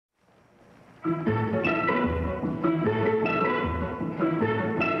One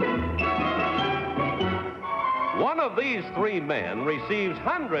of these three men receives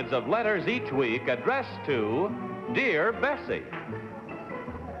hundreds of letters each week addressed to Dear Bessie.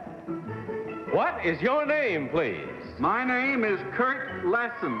 What is your name, please? My name is Kurt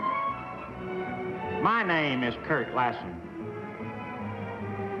Lassen. My name is Kurt Lassen.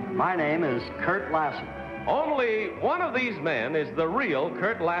 My name is Kurt Lassen. Only one of these men is the real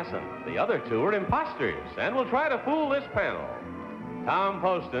Kurt Lassen. The other two are imposters and will try to fool this panel. Tom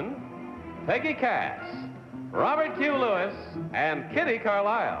Poston, Peggy Cass, Robert Q. Lewis, and Kitty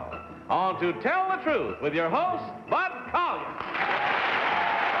Carlisle. On to Tell the Truth with your host, Bud Collier.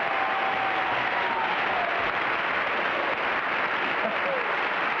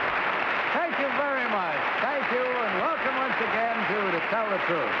 Thank you very much. Thank you, and welcome once again to Tell the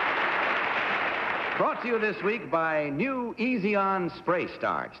Truth. Brought to you this week by new Easy On Spray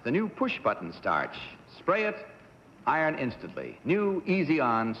Starch, the new push-button starch. Spray it, iron instantly. New Easy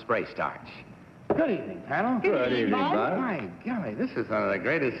On Spray Starch. Good evening, panel. Good evening, Bud. My golly, this is one of the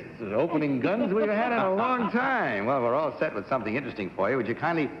greatest opening guns we've had in a long time. Well, we're all set with something interesting for you. Would you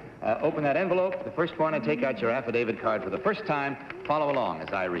kindly open that envelope, the first one, and take out your affidavit card for the first time? Follow along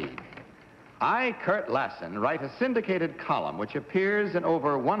as I read. I, Kurt Lassen, write a syndicated column which appears in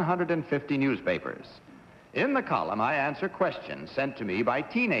over 150 newspapers. In the column, I answer questions sent to me by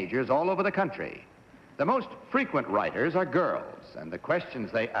teenagers all over the country. The most frequent writers are girls, and the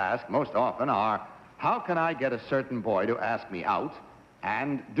questions they ask most often are, how can I get a certain boy to ask me out,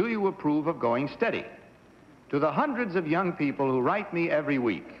 and do you approve of going steady? To the hundreds of young people who write me every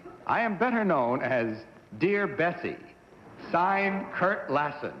week, I am better known as Dear Bessie. Signed, Kurt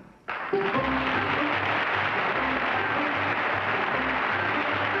Lassen.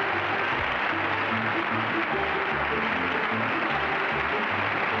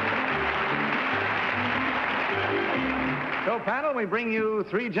 So, panel, we bring you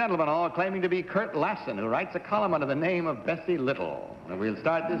three gentlemen, all claiming to be Kurt Lassen, who writes a column under the name of Bessie Little. And we'll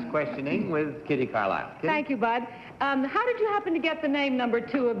start this questioning with Kitty Carlisle. Kitty? Thank you, Bud. How did you happen to get the name number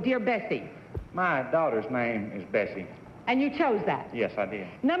 2 of Dear Bessie? My daughter's name is Bessie. And you chose that? Yes, I did.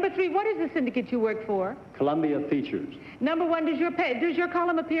 Number 3, what is the syndicate you work for? Columbia Features. Number 1, does your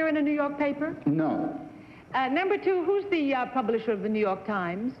column appear in a New York paper? No. Number 2, who's the publisher of the New York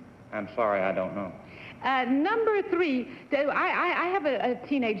Times? I'm sorry, I don't know. Number 3, I have a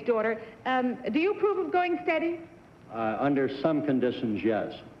teenage daughter. Do you approve of going steady? Under some conditions,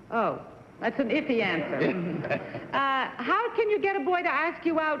 yes. Oh, that's an iffy answer. How can you get a boy to ask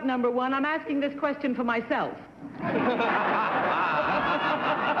you out, number 1? I'm asking this question for myself.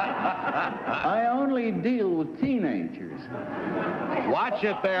 I only deal with teenagers. Watch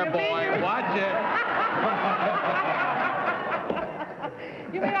it there, boy. Watch it.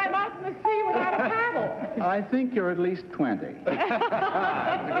 You mean I'm out in the sea without a paddle? I think you're at least 20. That's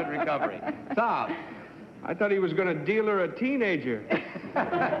a good recovery. Tom. I thought he was going to deal her a teenager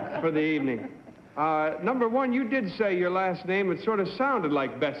for the evening. Number 1, you did say your last name. It sort of sounded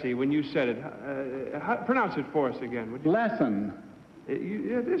like Bessie when you said it. Pronounce it for us again, would you? Lassen.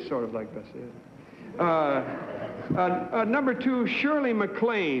 It is sort of like Bessie. Number 2, Shirley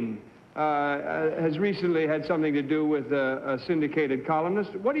MacLaine has recently had something to do with a syndicated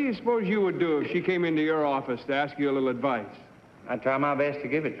columnist. What do you suppose you would do if she came into your office to ask you a little advice? I'd try my best to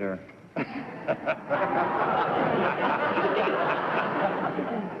give it to her.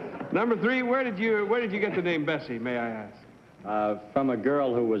 Number 3, where did you get the name Bessie, may I ask? From a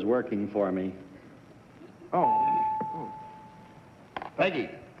girl who was working for me. Oh. Peggy.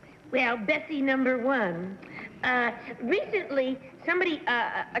 Well, Bessie number 1. Recently,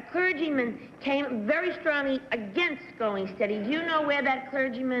 a clergyman came very strongly against going steady. Do you know where that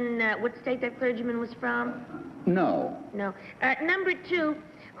clergyman, what state that clergyman was from? No. No. Number 2,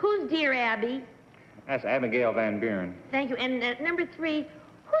 who's Dear Abby? That's Abigail Van Buren. Thank you. And number 3,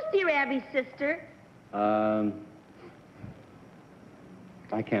 who's Dear Abby's sister? I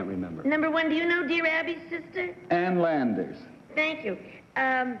can't remember. Number 1, do you know Dear Abby's sister? Ann Landers. Thank you.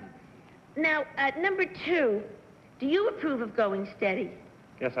 Now, number 2, do you approve of going steady?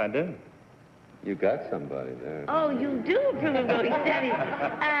 Yes, I do. You got somebody there. Oh, you do approve of going steady.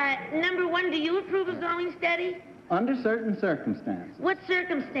 Number 1, do you approve of going steady? Under certain circumstances. What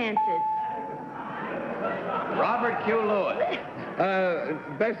circumstances? Robert Q. Lewis.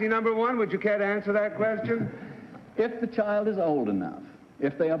 Bessie number 1, would you care to answer that question? If the child is old enough.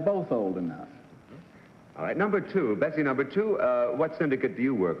 If they are both old enough. All right, number 2, Bessie number 2, what syndicate do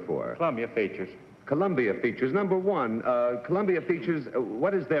you work for? Columbia Features. Columbia Features. Number 1, Columbia Features,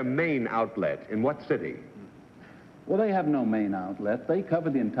 what is their main outlet? In what city? Well, they have no main outlet. They cover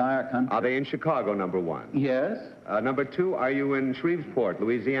the entire country. Are they in Chicago, number one? Yes. Number two, are you in Shreveport,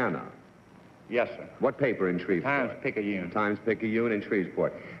 Louisiana? Yes, sir. What paper in Shreveport? Times-Picayune. Times-Picayune in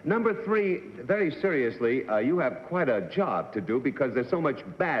Shreveport. Number three, very seriously, you have quite a job to do because there's so much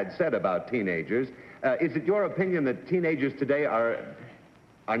bad said about teenagers. Is it your opinion that teenagers today are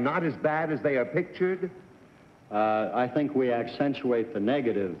not as bad as they are pictured? I think we accentuate the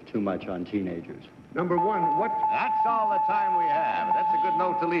negative too much on teenagers. Number one, what... That's all the time we have. That's a good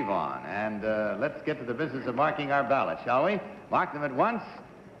note to leave on. And let's get to the business of marking our ballots, shall we? Mark them at once,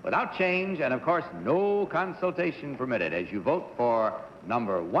 without change, and of course, no consultation permitted as you vote for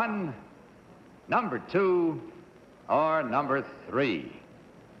number 1, number 2, or number 3.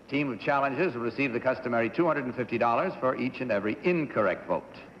 Team of challengers will receive the customary $250 for each and every incorrect vote.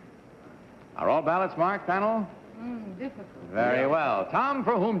 Are all ballots marked, panel? Difficult. Very well. Tom,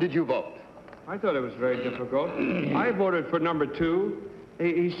 for whom did you vote? I thought it was very difficult. I voted for number 2.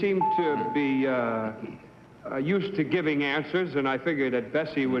 He seemed to be used to giving answers, and I figured that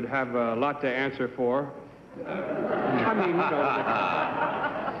Bessie would have a lot to answer for. I mean, you know.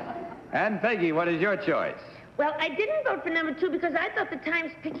 And Peggy, what is your choice? Well, I didn't vote for number 2 because I thought the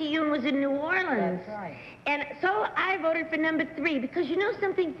Times-Picayune was in New Orleans. That's right. And so I voted for number 3 because you know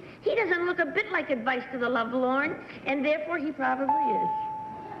something? He doesn't look a bit like Advice to the Lovelorn, and therefore he probably is.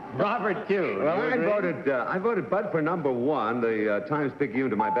 Robert Q. Well, I voted Bud for number 1. The Times-Picayune,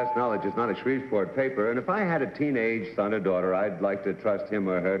 to my best knowledge, is not a Shreveport paper. And if I had a teenage son or daughter, I'd like to trust him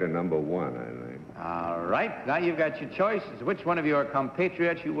or her to number 1, I think. All right. Now you've got your choices. Which one of your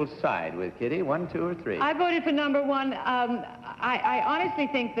compatriots you will side with, Kitty? 1, 2, or 3? I voted for number 1. I honestly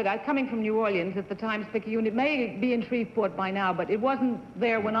think that coming from New Orleans at the Times-Picayune, it may be in Shreveport by now, but it wasn't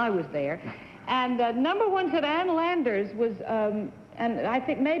there when I was there. And number 1 said Ann Landers was... and I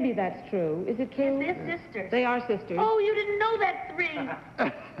think maybe that's true. Is it true? Yes, they're sisters. They are sisters. Oh, you didn't know that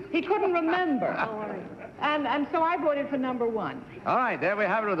 3. He couldn't remember. Oh, all right. And so I voted for number 1. All right, there we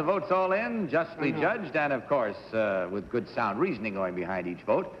have it with the votes all in, justly judged, and of course, with good sound reasoning going behind each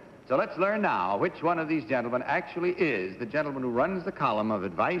vote. So let's learn now which one of these gentlemen actually is the gentleman who runs the column of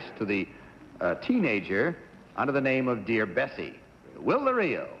advice to the teenager under the name of Dear Bessie. Will the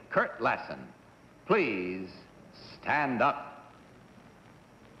real Kurt Lassen please stand up?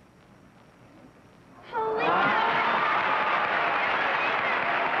 Holy cow.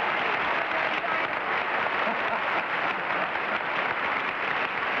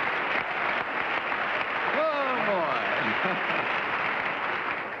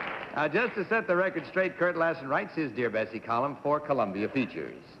 Now, just to set the record straight, Kurt Lassen writes his Dear Bessie column for Columbia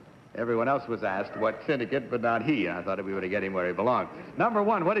Features. Everyone else was asked what syndicate, but not he. I thought we would get him where he belonged. Number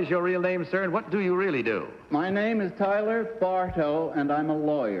 1, what is your real name, sir, and what do you really do? My name is Tyler Bartow, and I'm a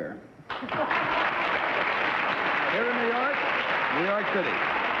lawyer. Here in New York City.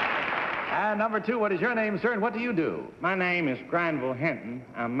 And number 2, what is your name, sir, and what do you do? My name is Granville Hinton.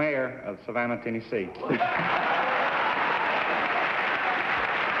 I'm mayor of Savannah, Tennessee.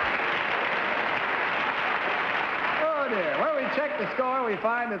 Well, we checked the score. We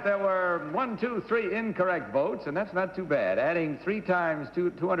find that there were 1, 2, 3 incorrect votes, and that's not too bad. Adding 3 times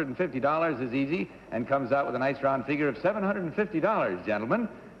 $250 is easy and comes out with a nice round figure of $750, gentlemen.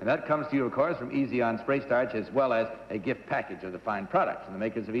 And that comes to you, of course, from Easy On Spray Starch, as well as a gift package of the fine products from the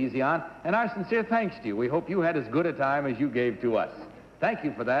makers of Easy On. And our sincere thanks to you. We hope you had as good a time as you gave to us. Thank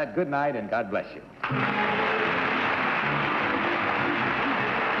you for that. Good night, and God bless you.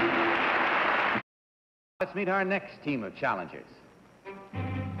 Let's meet our next team of challengers.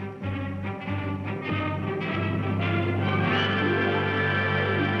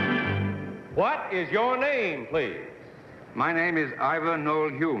 What is your name, please? My name is Ivor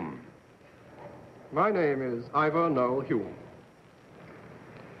Knowle Hume. My name is Ivor Knowle Hume.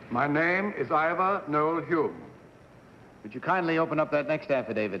 My name is Ivor Knowle Hume. Would you kindly open up that next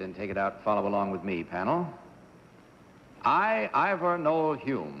affidavit and take it out and follow along with me, panel? I, Ivor Knowle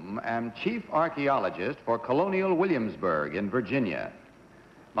Hume, am chief archaeologist for colonial Williamsburg in Virginia.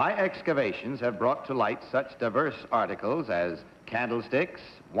 My excavations have brought to light such diverse articles as candlesticks,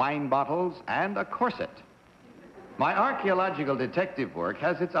 wine bottles, and a corset. My archaeological detective work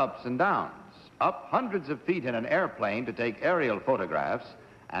has its ups and downs. Up hundreds of feet in an airplane to take aerial photographs,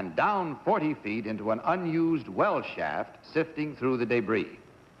 and down 40 feet into an unused well shaft sifting through the debris.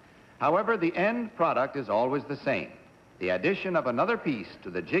 However, the end product is always the same. The addition of another piece to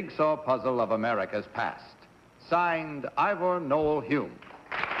the jigsaw puzzle of America's past. Signed, Ivor Knowle Hume.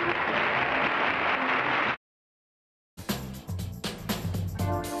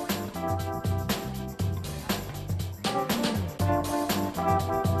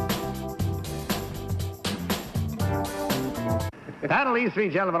 panel, these three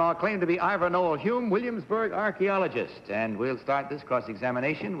gentlemen all claim to be Ivor, Knowle, Hume, Williamsburg archaeologist. And we'll start this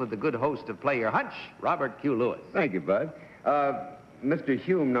cross-examination with the good host of Play Your Hunch, Robert Q. Lewis. Thank you, Bud. Mr.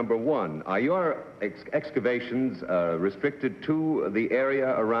 Hume, number one, are your excavations restricted to the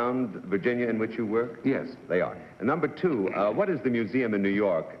area around Virginia in which you work? Yes. They are. And number two, what is the museum in New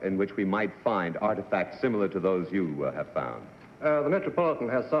York in which we might find artifacts similar to those you have found? The Metropolitan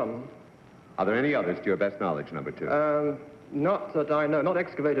has some. Are there any others to your best knowledge, number two? Not that I know. Not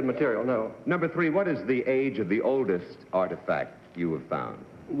excavated material, no. Number three, what is the age of the oldest artifact you have found?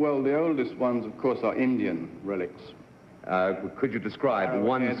 Well, the oldest ones, of course, are Indian relics. Could you describe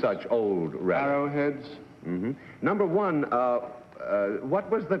one such old relic? Arrowheads. Mm-hmm. Number one, what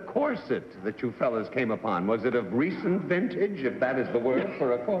was the corset that you fellas came upon? Was it of recent vintage, if that is the word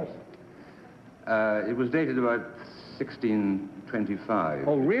for a corset? It was dated about 1625.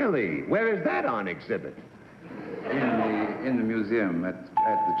 Oh, really? Where is that on exhibit? In the museum at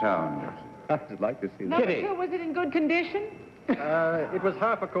the town. I'd like to see that. Number two, was it in good condition? It was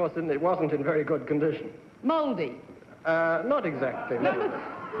half a course, and it wasn't in very good condition. Moldy? Not exactly.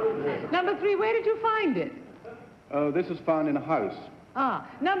 Number three, where did you find it? This was found in a house. Ah.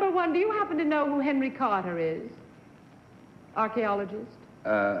 Number one, do you happen to know who Henry Carter is? Archaeologist?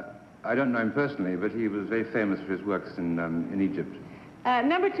 I don't know him personally, but he was very famous for his works in Egypt.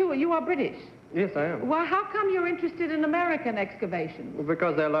 Number two, you are British? Yes, I am. Well, how come you're interested in American excavations? Well,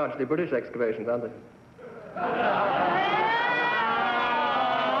 because they're largely British excavations, aren't they?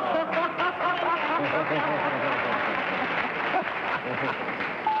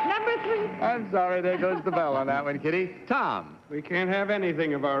 Number three. I'm sorry, there goes the bell on that one, Kitty. Tom. We can't have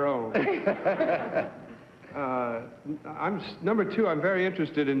anything of our own. Number two, I'm very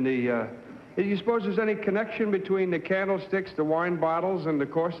interested in the... do you suppose there's any connection between the candlesticks, the wine bottles, and the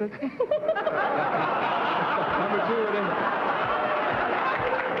corset? Number two,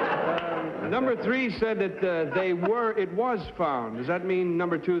 number three said that it was found. Does that mean,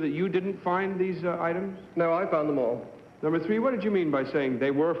 number two, that you didn't find these items? No, I found them all. Number three, what did you mean by saying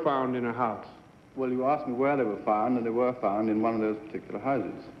they were found in a house? Well, you asked me where they were found, and they were found in one of those particular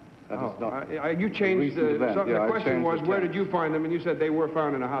houses. You changed the question was, where did you find them? And you said they were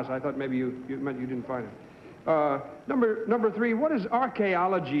found in a house. I thought maybe you meant you didn't find them. Number three, what does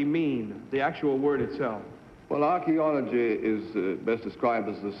archaeology mean, the actual word itself? Well, archaeology is best described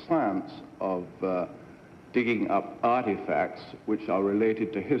as the science of digging up artifacts which are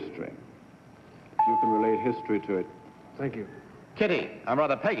related to history. You can relate history to it. Thank you. Kitty, I'm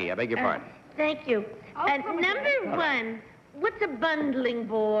rather Peggy, I beg your pardon. Thank you. Number one, what's a bundling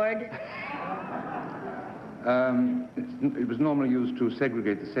board? It was normally used to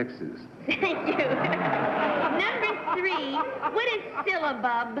segregate the sexes. Thank you. Number three, what is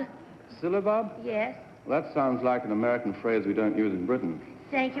syllabub? Syllabub? Yes. Well, that sounds like an American phrase we don't use in Britain.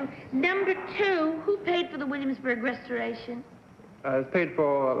 Thank you. Number two, who paid for the Williamsburg restoration? It was paid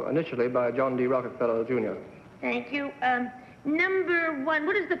for initially by John D. Rockefeller, Jr. Thank you. Number one,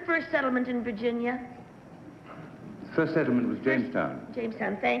 what is the first settlement in Virginia? The first settlement was Jamestown.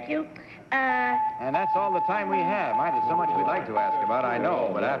 Jamestown, thank you. And that's all the time we have. There's so much we'd like to ask about, I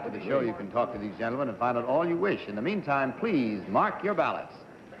know, but after the show you can talk to these gentlemen and find out all you wish. In the meantime, please mark your ballots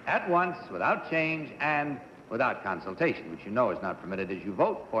at once, without change, and without consultation, which you know is not permitted, as you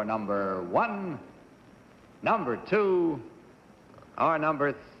vote for number one, number two, or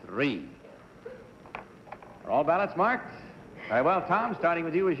number three. Are all ballots marked? Very well, Tom, starting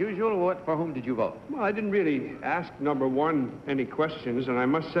with you as usual, for whom did you vote? Well, I didn't really ask number one any questions, and I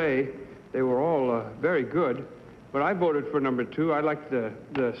must say they were all very good. But I voted for number two. I liked the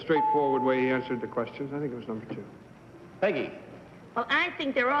straightforward way he answered the questions. I think it was number two. Peggy. Well, I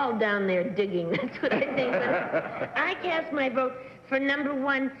think they're all down there digging. That's what I think. But I cast my vote for number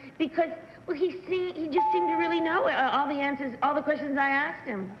one because, well, he just seemed to really know all the answers, all the questions I asked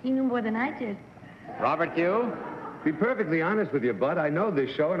him. He knew more than I did. Robert Q. To be perfectly honest with you, Bud, I know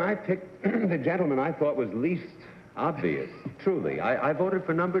this show, and I picked the gentleman I thought was least obvious. Truly. I voted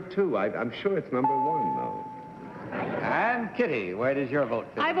for number two. I'm sure it's number one, though. And Kitty, where does your vote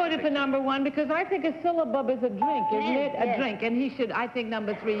fit? I voted for number one because I think a syllabub is a drink, isn't it? Yes. A drink. And I think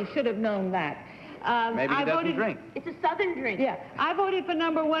number three should have known that. Maybe he doesn't drink. It's a southern drink. Yeah. I voted for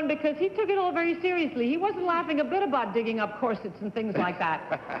number one because he took it all very seriously. He wasn't laughing a bit about digging up corsets and things like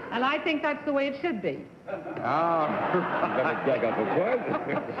that. And I think that's the way it should be.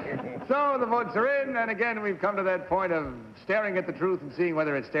 So the votes are in, and again, we've come to that point of staring at the truth and seeing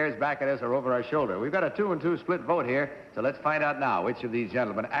whether it stares back at us or over our shoulder. We've got a 2-2 split vote here, so let's find out now which of these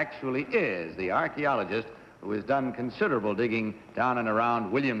gentlemen actually is the archaeologist who has done considerable digging down and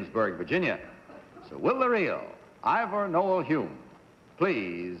around Williamsburg, Virginia. So will the real Ivor, Knowle, Hume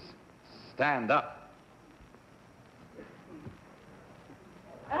please stand up.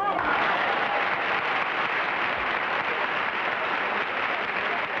 Well,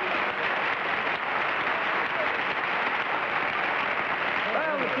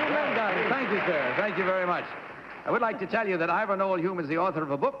 the two men got it. Thank you, sir. Thank you very much. I would like to tell you that Ivor Knowle Hume is the author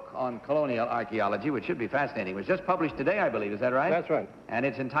of a book on colonial archaeology, which should be fascinating. It was just published today, I believe. Is that right? That's right. And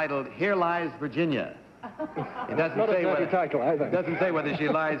it's entitled Here Lies Virginia. It doesn't Not say a whether, title, either. it doesn't say whether she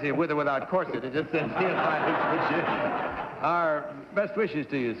lies here with or without corset. It just says Here Lies Virginia. Our best wishes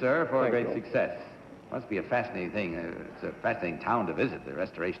to you, sir, for Thank great you. success. Must be a fascinating thing. It's a fascinating town to visit. The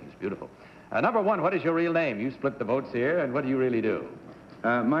restoration is beautiful. Number one, what is your real name? You split the votes here, and what do you really do?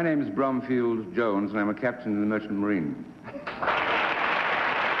 My name is Bromfield Jones, and I'm a captain in the Merchant Marine.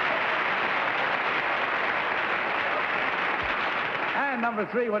 And number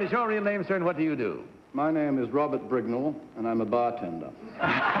three, what is your real name, sir, and what do you do? My name is Robert Brignall, and I'm a bartender.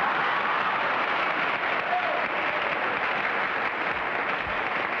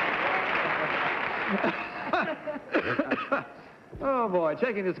 Oh, boy.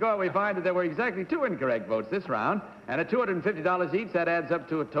 Checking the score, we find that there were exactly 2 incorrect votes this round, and at $250 each, that adds up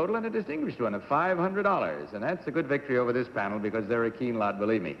to a total and a distinguished one of $500. And that's a good victory over this panel because they're a keen lot,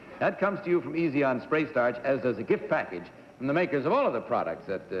 believe me. That comes to you from Easy On Spray Starch, as does a gift package from the makers of all of the products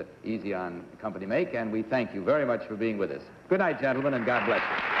that Easy On Company make, and we thank you very much for being with us. Good night, gentlemen, and God bless you.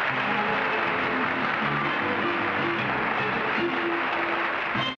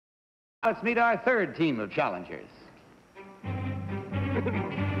 Let's meet our third team of challengers.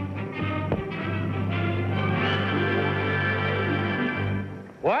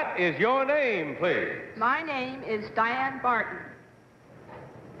 What is your name, please? My name is Diane Barton.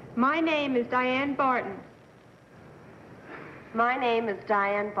 My name is Diane Barton. My name is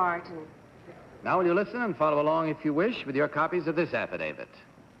Diane Barton. Now will you listen and follow along, if you wish, with your copies of this affidavit.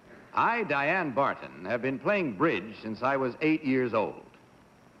 I, Diane Barton, have been playing bridge since I was 8 years old.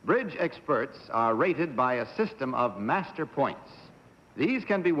 Bridge experts are rated by a system of master points. These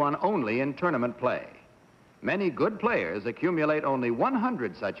can be won only in tournament play. Many good players accumulate only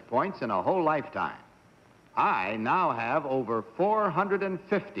 100 such points in a whole lifetime. I now have over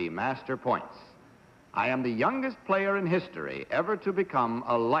 450 master points. I am the youngest player in history ever to become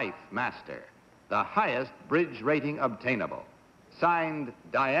a life master, the highest bridge rating obtainable. Signed,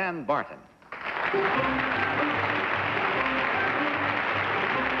 Diane Barton.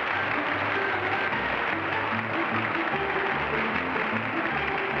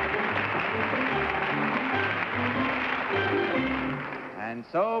 And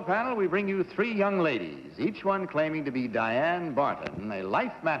so, panel, we bring you 3 young ladies, each one claiming to be Diane Barton, a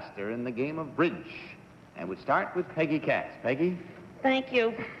life master in the game of bridge. And we start with Peggy Cass. Peggy? Thank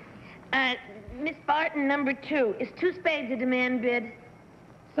you. Miss Barton, number 2. Is 2 spades a demand bid?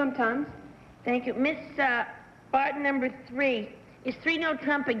 Sometimes. Thank you. Miss Barton, number 3. Is 3 no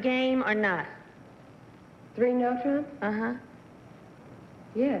trump a game or not? 3 no trump? Uh-huh.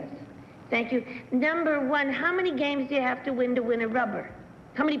 Yes. Thank you. Number 1, how many games do you have to win a rubber?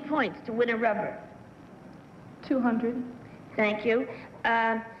 How many points to win a rubber? 200. Thank you.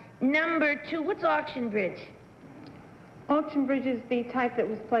 Number 2, what's auction bridge? Auction bridge is the type that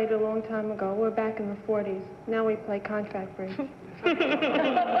was played a long time ago. We're back in the 40s. Now we play contract bridge. Number 3.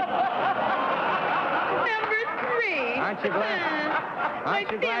 Aren't you glad?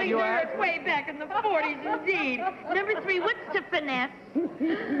 Aren't you glad you asked? Way back in the 40s, indeed. Number 3, what's to finesse?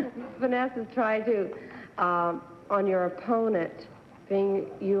 Finesse is try to, on your opponent, being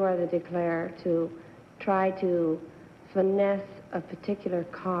you are the declarer, to try to finesse a particular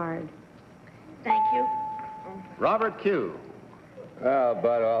card. Thank you. Robert Q. Well,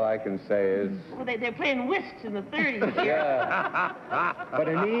 Bud, all I can say is... Well, they're playing whist in the 30s here. Yeah. But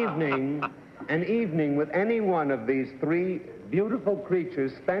an evening with any one of these 3 beautiful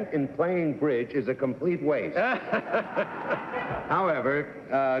creatures spent in playing bridge is a complete waste. However,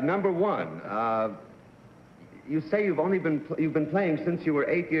 number 1, you say you've been playing since you were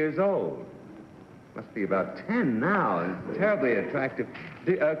 8 years old. Must be about 10 now. Terribly attractive.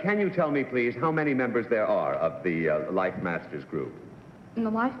 Can you tell me, please, how many members there are of the Life Masters group? In the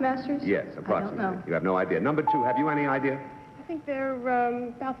Life Masters? Yes, approximately. I don't know. You have no idea. Number 2, have you any idea? I think there are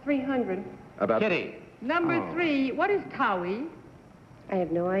about 300. About Kitty. Number 3, what is Towie? I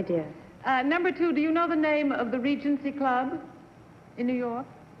have no idea. Number 2, do you know the name of the Regency Club in New York?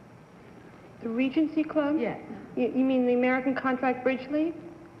 The Regency Club? Yes. You mean the American Contract Bridge League?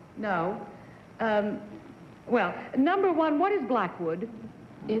 No. Well, number 1, what is Blackwood?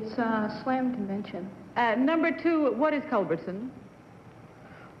 It's a slam convention. Number 2, what is Culbertson?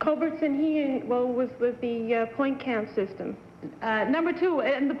 Culbertson, he was with the point count system. Number 2,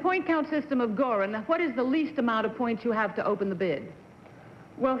 in the point count system of Gorin, what is the least amount of points you have to open the bid?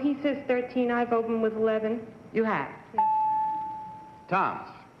 Well, he says 13. I've opened with 11. You have. Yes. Tom.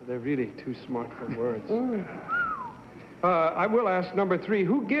 They're really too smart for words. I will ask number 3,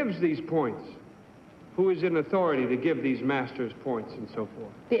 who gives these points? Who is in authority to give these masters points and so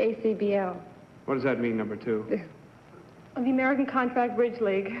forth? The ACBL. What does that mean, number 2? The American Contract Bridge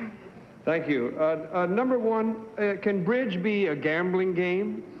League. Thank you. Number 1, can bridge be a gambling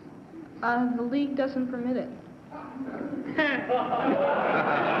game? The league doesn't permit it.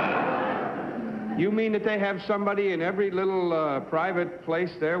 You mean that they have somebody in every little private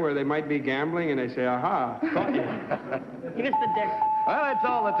place there where they might be gambling and they say, aha, caught you. Give us the dick. Well, that's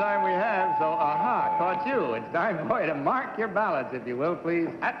all the time we have, so aha, caught you. It's time for you to mark your ballots, if you will, please,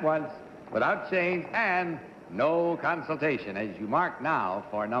 at once, without change, and no consultation, as you mark now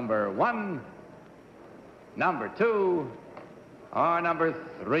for number 1, number 2, or number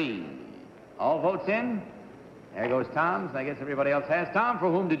 3. All votes in? There goes Tom's. I guess everybody else has. Tom, for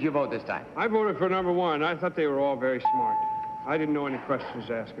whom did you vote this time? I voted for number 1. I thought they were all very smart. I didn't know any questions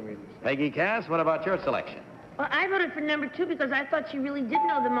to ask me. Peggy Cass, what about your selection? Well, I voted for number 2 because I thought she really did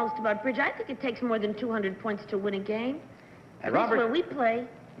know the most about bridge. I think it takes more than 200 points to win a game. And At least where we play.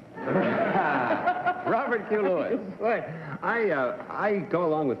 Robert Q. Lewis. Boy, I go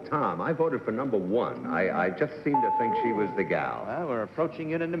along with Tom. I voted for number 1. I just seem to think she was the gal. Well, we're approaching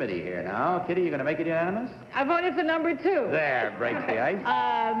unanimity here now. Kitty, you going to make it unanimous? I voted for number 2. There, breaks the ice.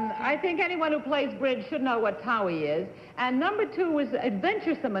 I think anyone who plays bridge should know what Towie is. And number 2 was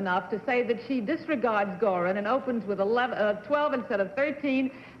adventuresome enough to say that she disregards Gorin and opens with 12 instead of 13,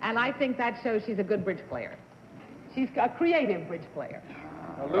 and I think that shows she's a good bridge player. She's a creative bridge player.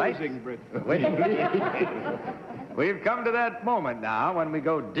 A losing bridge. We've come to that moment now when we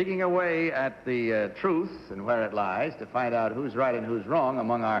go digging away at the truth and where it lies to find out who's right and who's wrong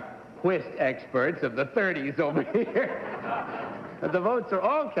among our whist experts of the 30s over here. The votes are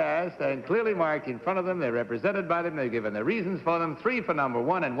all cast and clearly marked in front of them. They're represented by them. They've given their reasons for them. 3 for number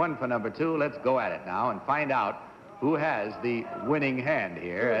 1 and 1 for number 2. Let's go at it now and find out who has the winning hand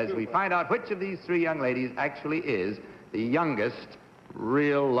here as we find out which of these 3 young ladies actually is the youngest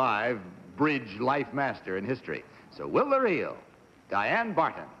real live bridge life master in history. So will the real Diane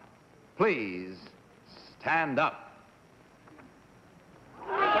Barton please stand up?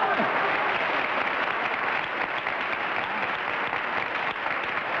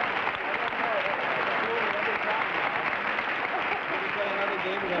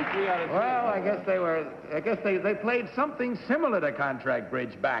 Well, I guess they played something similar to contract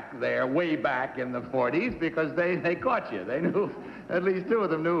bridge back there, way back in the 40s, because they caught you. They knew, at least 2 of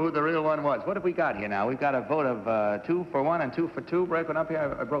them knew who the real one was. What have we got here now? We've got a vote of 2 for 1 and 2 for 2. Broken up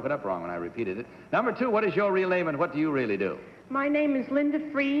here. I broke it up wrong when I repeated it. Number 2, what is your real name and what do you really do? My name is Linda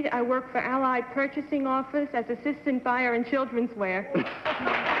Freed. I work for Allied Purchasing Office as assistant buyer in children's wear.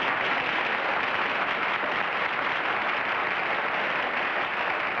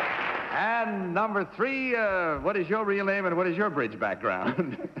 And number 3, what is your real name and what is your bridge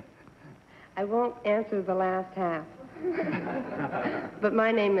background? I won't answer the last half. But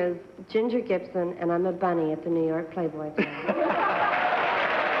my name is Ginger Gibson, and I'm a bunny at the New York Playboy Club.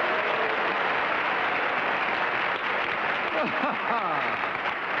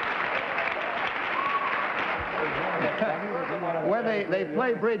 Where they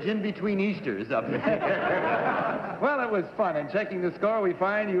play bridge in between Easters up there. Well, it was fun. In checking the score, we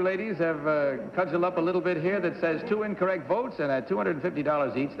find you ladies have cudgeled up a little bit here that says 2 incorrect votes, and at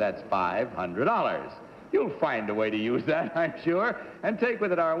 $250 each, that's $500. You'll find a way to use that, I'm sure, and take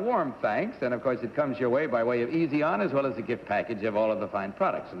with it our warm thanks. And, of course, it comes your way by way of Easy On, as well as a gift package of all of the fine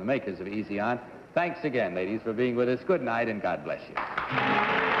products from the makers of Easy On. Thanks again, ladies, for being with us. Good night, and God bless you.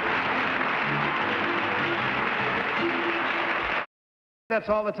 That's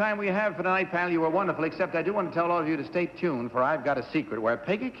all the time we have for tonight, pal. You were wonderful, except I do want to tell all of you to stay tuned, for I've got a secret where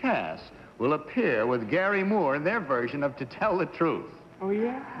Peggy Cass will appear with Gary Moore in their version of To Tell the Truth. Oh,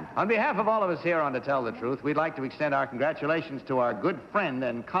 yeah? On behalf of all of us here on To Tell the Truth, we'd like to extend our congratulations to our good friend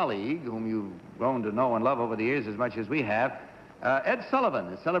and colleague, whom you've grown to know and love over the years as much as we have. Ed Sullivan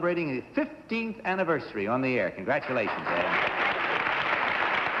is celebrating his 15th anniversary on the air. Congratulations, Ed.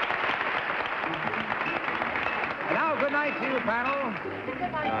 And now, good night to you, panel.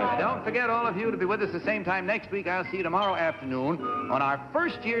 Don't forget, all of you, to be with us the same time next week. I'll see you tomorrow afternoon on our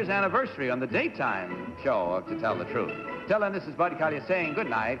first year's anniversary on the daytime show of To Tell the Truth. Till then, this is Bud Collier saying good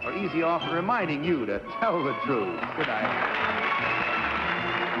night, or Easy Off, and reminding you to tell the truth. Good night.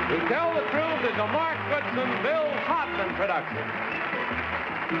 To Tell the Truth is a Mark Goodson, Bill Todman production.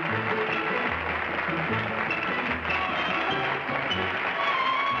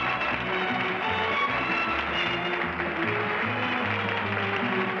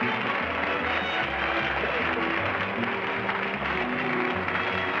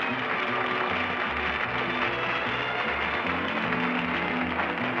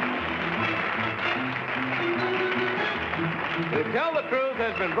 To Tell the Truth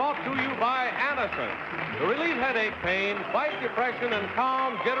has been brought to you by Anderson. To relieve headache pain, fight depression, and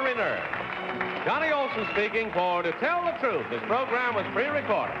calm jittery nerves. Johnny Olson speaking for To Tell the Truth. This program was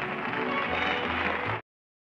pre-recorded.